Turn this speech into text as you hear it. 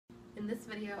In this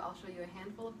video, I'll show you a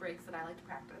handful of breaks that I like to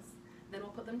practice. Then we'll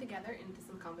put them together into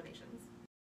some combinations.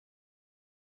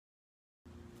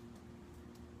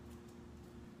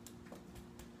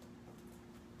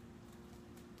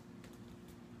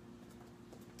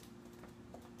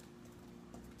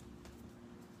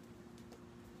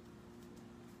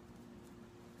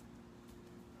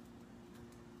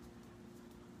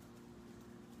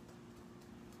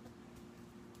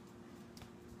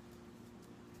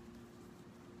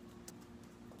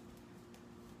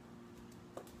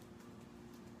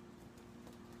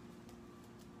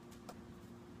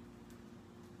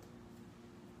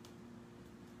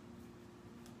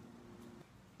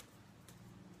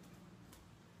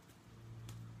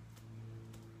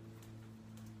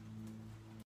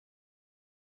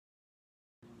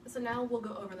 So now we'll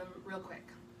go over them real quick.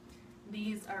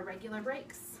 These are regular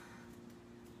breaks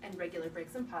and regular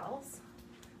breaks and paddles.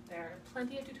 There are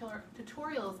plenty of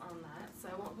tutorials on that, so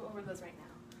I won't go over those right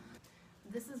now.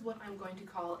 This is what I'm going to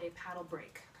call a paddle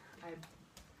break. I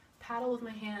paddle with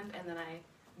my hand and then I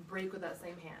break with that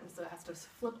same hand, so it has to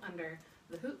flip under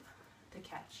the hoop to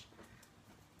catch.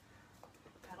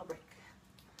 Paddle break,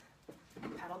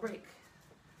 paddle break,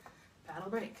 paddle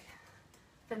break.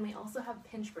 Then we also have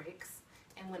pinch breaks.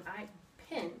 And when I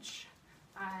pinch,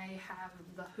 I have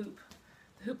the hoop.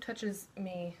 The hoop touches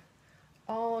me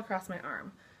all across my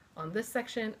arm, on this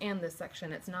section and this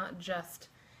section. It's not just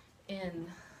in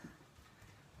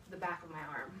the back of my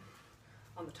arm,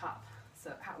 on the top,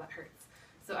 so how that hurts.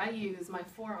 So I use my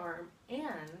forearm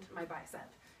and my bicep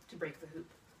to break the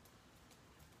hoop.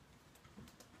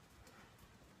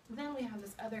 Then we have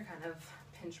this other kind of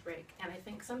pinch break, and I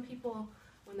think some people,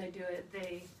 when they do it,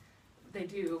 they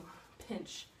do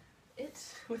pinch it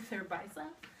with their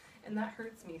bicep, and that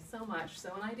hurts me so much. So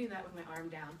when I do that with my arm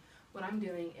down, what I'm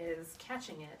doing is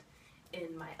catching it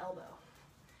in my elbow.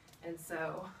 And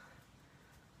so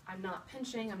I'm not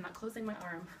pinching, I'm not closing my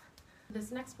arm.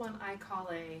 This next one I call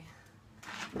a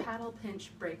paddle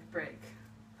pinch break break.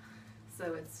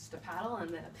 So it's just a paddle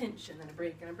and then a pinch and then a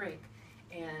break and a break.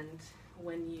 And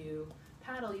when you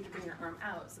paddle, you have to bring your arm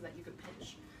out so that you can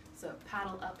pinch. So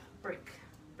paddle up, break,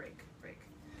 break, break.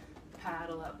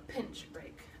 Paddle up, pinch,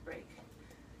 break, break.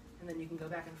 And then you can go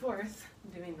back and forth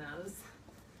doing those.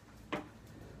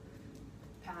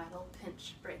 Paddle,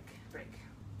 pinch, break, break.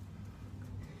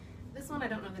 This one I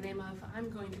don't know the name of.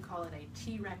 I'm going to call it a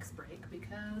T-Rex break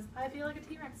because I feel like a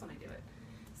T-Rex when I do it.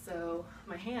 So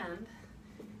my hand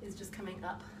is just coming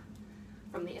up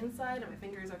from the inside and my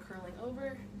fingers are curling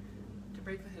over to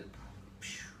break the hoop.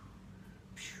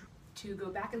 To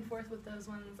go back and forth with those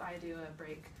ones, I do a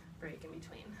break, break in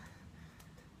between.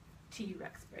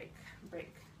 T-Rex break,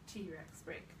 break, T-Rex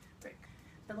break, break.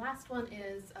 The last one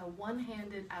is a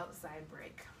one-handed outside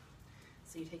break.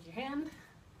 So you take your hand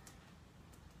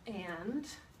and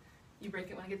you break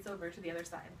it when it gets over to the other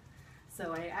side.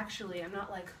 So I'm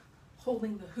not like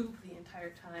holding the hoop the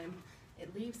entire time.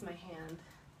 It leaves my hand,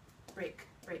 break,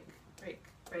 break, break,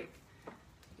 break.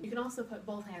 You can also put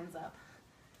both hands up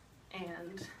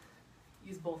and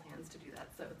use both hands to do that,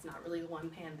 so it's not really a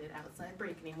one-handed outside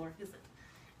break anymore, is it?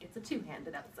 It's a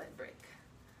two-handed outside break.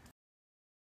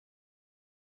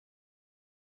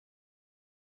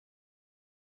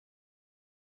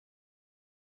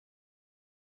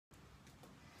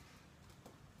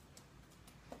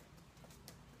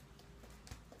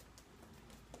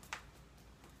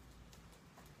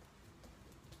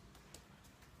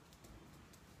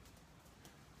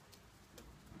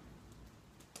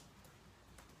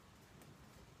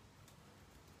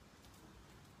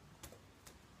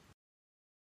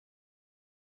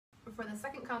 For the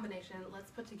second combination, let's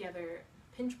put together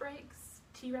pinch breaks,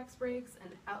 T-Rex breaks,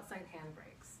 and outside hand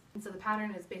breaks. And so the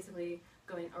pattern is basically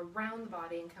going around the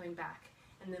body and coming back,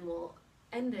 and then we'll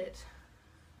end it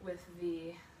with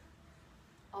the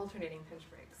alternating pinch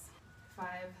breaks. 5,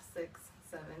 6,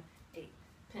 7, 8.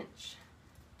 Pinch,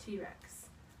 T-Rex,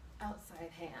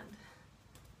 outside hand,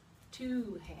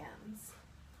 two hands,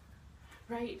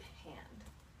 right hand,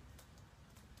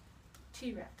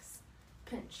 T-Rex,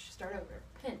 pinch, start over,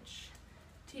 pinch,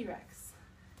 T-Rex,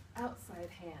 outside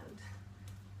hand,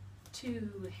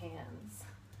 two hands,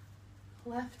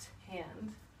 left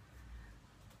hand,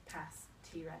 pass,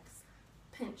 T-Rex,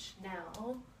 pinch,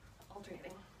 now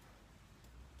alternating,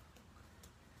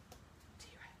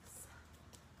 T-Rex,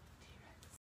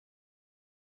 T-Rex.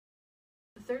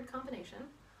 The third combination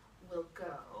will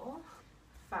go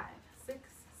 5, 6,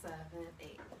 7,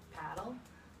 8, paddle,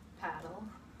 paddle,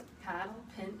 paddle,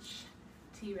 pinch,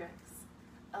 T-Rex,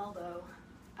 elbow,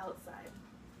 outside,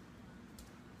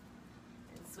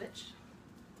 and switch,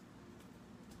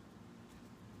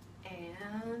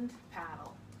 and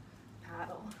paddle,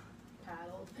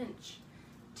 pinch,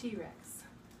 T-Rex,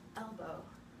 elbow,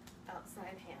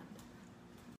 outside hand.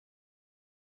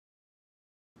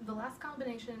 The last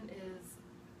combination is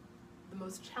the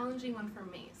most challenging one for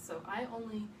me, so I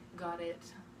only got it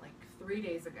like 3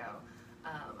 days ago.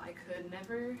 I could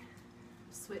never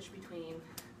switch between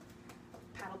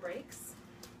paddle breaks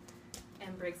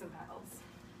and breaks and paddles.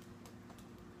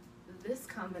 This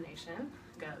combination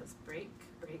goes break,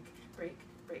 break, break,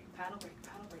 break, paddle, break,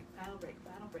 paddle, break, paddle, break,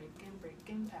 paddle, break,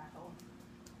 and paddle.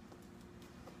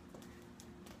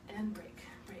 And break,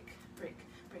 break, break,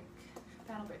 break,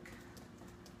 paddle, break,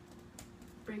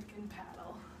 break and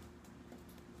paddle.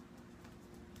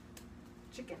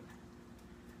 Chicken.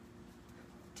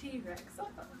 T-Rex.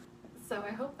 So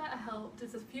I hope that helped.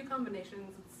 It's a few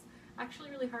combinations. It's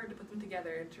actually really hard to put them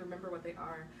together and to remember what they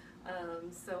are.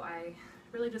 So I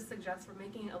really just suggest for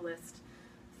making a list,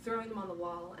 throwing them on the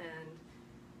wall and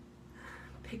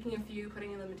picking a few,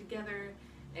 putting them together,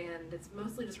 and it's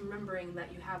mostly just remembering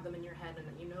that you have them in your head and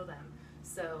that you know them.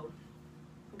 So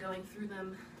going through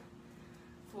them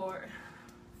for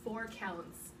 4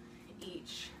 counts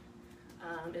each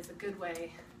is a good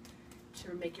way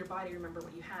to make your body remember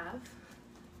what you have.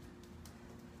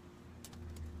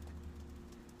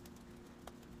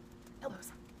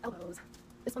 Elbows, elbows.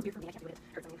 This one's weird for me, I can't do it.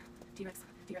 It hurts, I mean. T-Rex,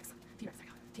 T-Rex, T-Rex,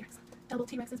 T-Rex. Double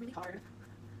T-Rex is really hard.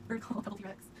 Vertical, double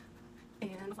T-Rex.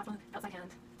 And what's the last one? Outside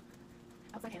hand.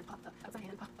 Outside hand, pop up, outside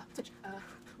hand, pop up. Switch.